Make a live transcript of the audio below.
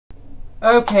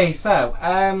Okay, so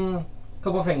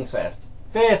couple of things first.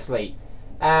 Firstly,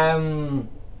 Undertale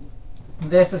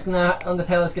is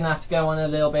gonna have to go on a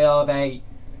little bit of a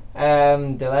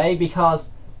delay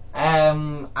because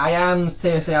I am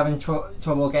seriously having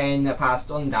trouble getting past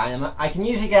Undyne. I can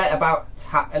usually get about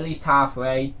at least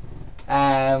halfway,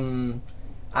 and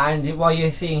what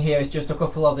you're seeing here is just a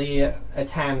couple of the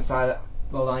attempts. Well,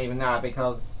 not even that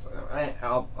because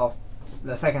of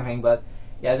the second thing, but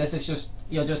yeah, this is just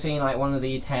you're just seeing like one of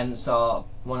the attempts or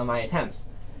one of my attempts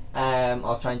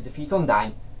of trying to defeat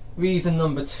Undyne. Thing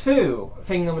number two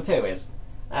is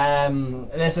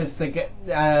this is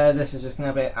just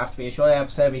gonna have to be a short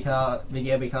episode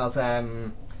because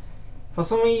for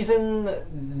some reason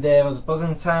there was a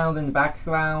buzzing sound in the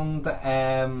background.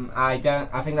 I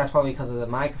think that's probably because of the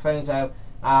microphone. So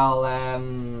I'll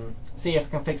see if I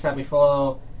can fix that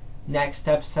before next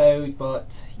episode.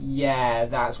 But yeah,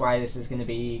 that's why this is going to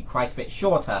be quite a bit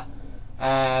shorter.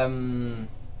 But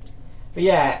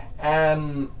yeah,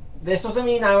 this doesn't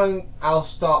mean I'll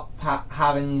stop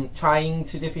trying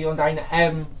to defeat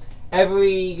Undyne.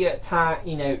 Every time,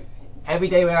 every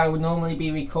day where I would normally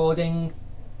be recording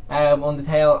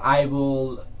Undertale, I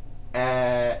will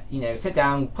sit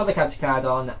down, put the capture card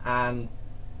on, and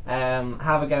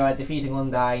have a go at defeating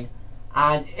Undyne.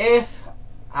 And if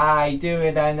I do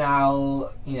it, then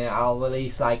I'll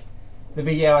release like the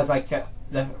video as like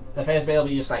the first bit will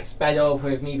be just like sped over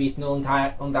with me beating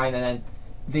Undyne, and then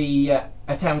the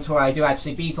attempt where I do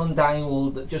actually beat Undyne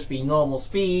will just be normal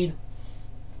speed.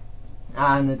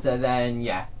 And then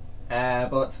yeah,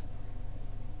 but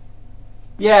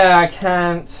yeah, I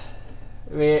can't.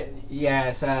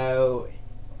 Yeah, so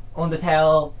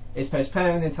Undertale is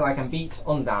postponed until I can beat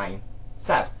Undyne.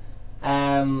 So,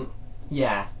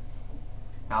 yeah,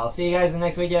 I'll see you guys in the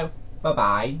next video. Bye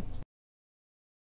bye.